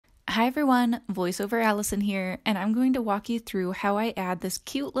Hi everyone, voiceover Allison here, and I'm going to walk you through how I add this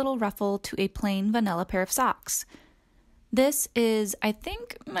cute little ruffle to a plain vanilla pair of socks. This is, I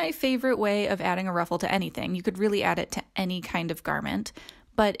think, my favorite way of adding a ruffle to anything. You could really add it to any kind of garment,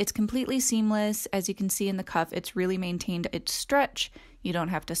 but it's completely seamless. As you can see in the cuff, it's really maintained its stretch. You don't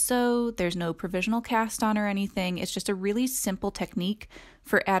have to sew, there's no provisional cast on or anything. It's just a really simple technique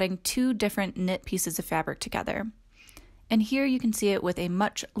for adding two different knit pieces of fabric together. And here you can see it with a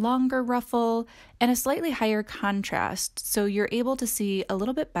much longer ruffle and a slightly higher contrast, so you're able to see a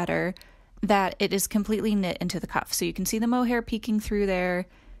little bit better that it is completely knit into the cuff. So you can see the mohair peeking through there,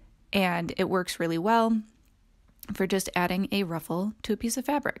 and it works really well for just adding a ruffle to a piece of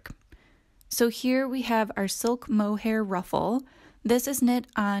fabric. So here we have our silk mohair ruffle. This is knit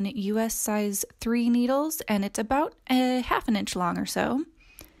on US size 3 needles, and it's about a ½ an inch long or so.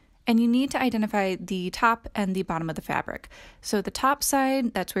 And you need to identify the top and the bottom of the fabric. So the top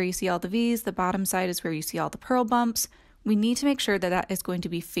side, that's where you see all the V's. The bottom side is where you see all the purl bumps. We need to make sure that that is going to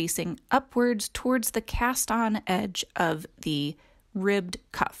be facing upwards towards the cast-on edge of the ribbed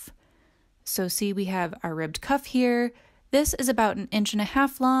cuff. So see, we have our ribbed cuff here. This is about 1.5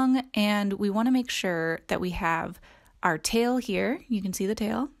 inches long, and we want to make sure that we have our tail here. You can see the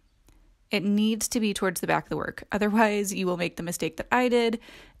tail. It needs to be towards the back of the work. Otherwise, you will make the mistake that I did,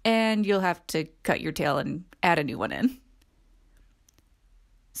 and you'll have to cut your tail and add a new one in.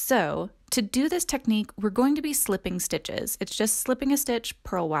 So, to do this technique, we're going to be slipping stitches. It's just slipping a stitch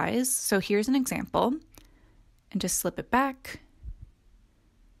purlwise. So here's an example. And just slip it back.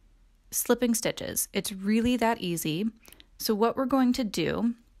 Slipping stitches. It's really that easy. So what we're going to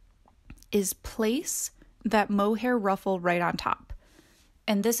do is place that mohair ruffle right on top.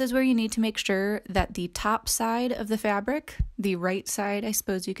 And this is where you need to make sure that the top side of the fabric, the right side, I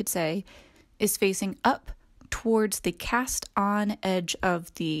suppose you could say, is facing up towards the cast-on edge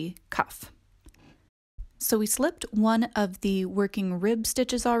of the cuff. So we slipped one of the working rib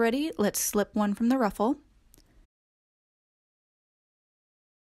stitches already. Let's slip one from the ruffle.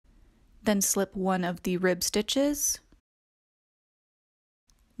 Then slip one of the rib stitches,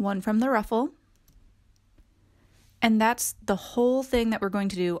 one from the ruffle. And that's the whole thing that we're going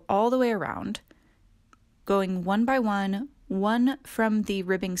to do all the way around, going one by one from the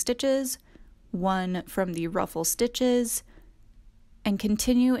ribbing stitches, one from the ruffle stitches, and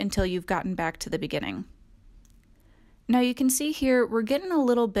continue until you've gotten back to the beginning. Now you can see here we're getting a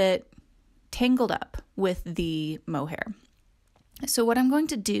little bit tangled up with the mohair. So what I'm going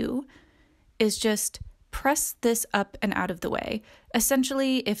to do is just press this up and out of the way.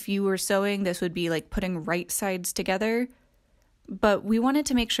 Essentially, if you were sewing, this would be like putting right sides together, but we wanted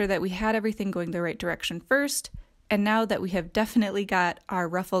to make sure that we had everything going the right direction first, and now that we have definitely got our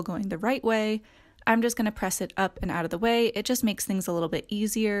ruffle going the right way, I'm just going to press it up and out of the way. It just makes things a little bit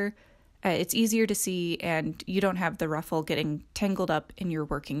easier. It's easier to see, and you don't have the ruffle getting tangled up in your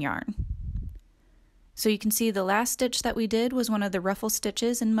working yarn. So you can see the last stitch that we did was one of the ruffle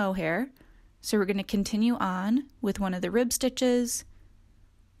stitches in mohair. So we're going to continue on with one of the rib stitches,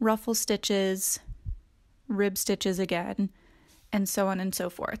 ruffle stitches, rib stitches again, and so on and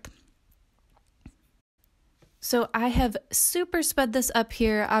so forth. So I have super sped this up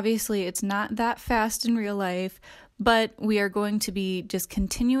here. Obviously, it's not that fast in real life, but we are going to be just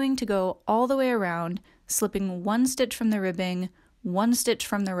continuing to go all the way around, slipping one stitch from the ribbing, one stitch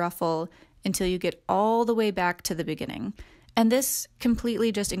from the ruffle, until you get all the way back to the beginning. And this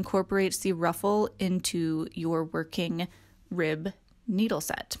completely just incorporates the ruffle into your working rib needle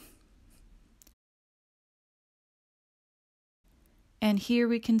set. And here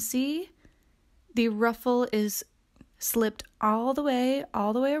we can see the ruffle is slipped all the way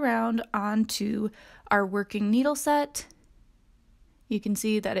around onto our working needle set. You can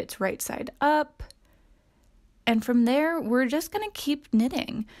see that it's right side up. And from there, we're just going to keep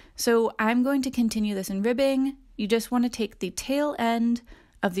knitting. So I'm going to continue this in ribbing. You just want to take the tail end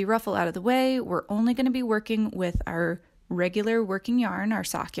of the ruffle out of the way. We're only going to be working with our regular working yarn, our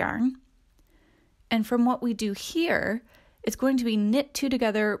sock yarn. And from what we do here, it's going to be knit 2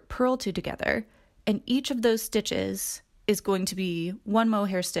 together, purl 2 together. And each of those stitches is going to be one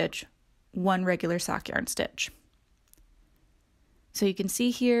mohair stitch, one regular sock yarn stitch. So you can see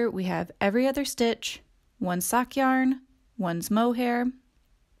here we have every other stitch, one sock yarn, one's mohair.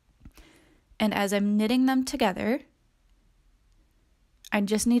 And as I'm knitting them together, I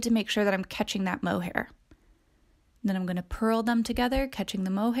just need to make sure that I'm catching that mohair. Then I'm going to purl them together, catching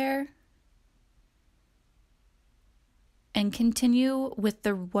the mohair, and continue with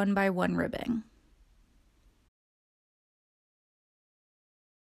the 1 by 1 ribbing.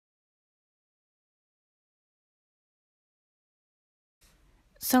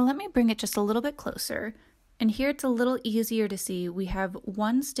 So let me bring it just a little bit closer. And here it's a little easier to see. We have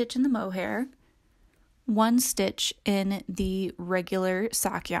one stitch in the mohair, one stitch in the regular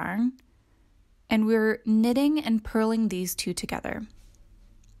sock yarn, and we're knitting and purling these two together.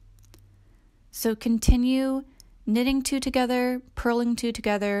 So continue knitting two together, purling two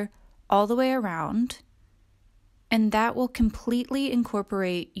together, all the way around, and that will completely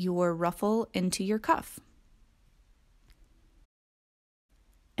incorporate your ruffle into your cuff.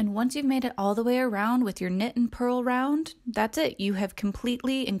 And once you've made it all the way around with your knit and purl round, that's it. You have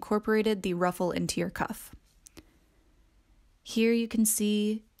completely incorporated the ruffle into your cuff. Here you can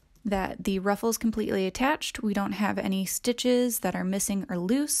see that the ruffle is completely attached. We don't have any stitches that are missing or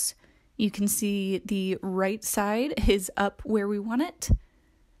loose. You can see the right side is up where we want it.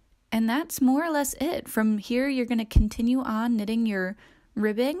 And that's more or less it. From here, you're going to continue on knitting your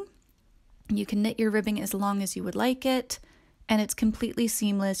ribbing. You can knit your ribbing as long as you would like it. And it's completely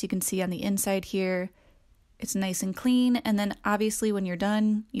seamless. You can see on the inside here, it's nice and clean. And then obviously when you're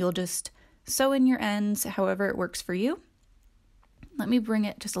done, you'll just sew in your ends however it works for you. Let me bring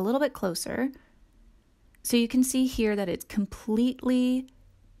it just a little bit closer. So you can see here that it's completely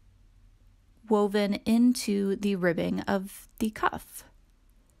woven into the ribbing of the cuff.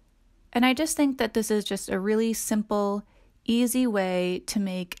 And I just think that this is just a really simple, easy way to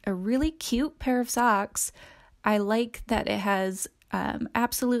make a really cute pair of socks. I like that it has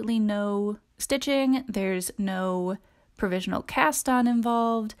absolutely no stitching. There's no provisional cast on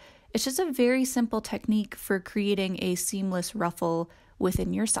involved. It's just a very simple technique for creating a seamless ruffle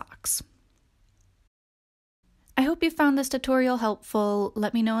within your socks. I hope you found this tutorial helpful.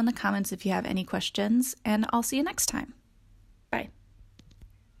 Let me know in the comments if you have any questions, and I'll see you next time.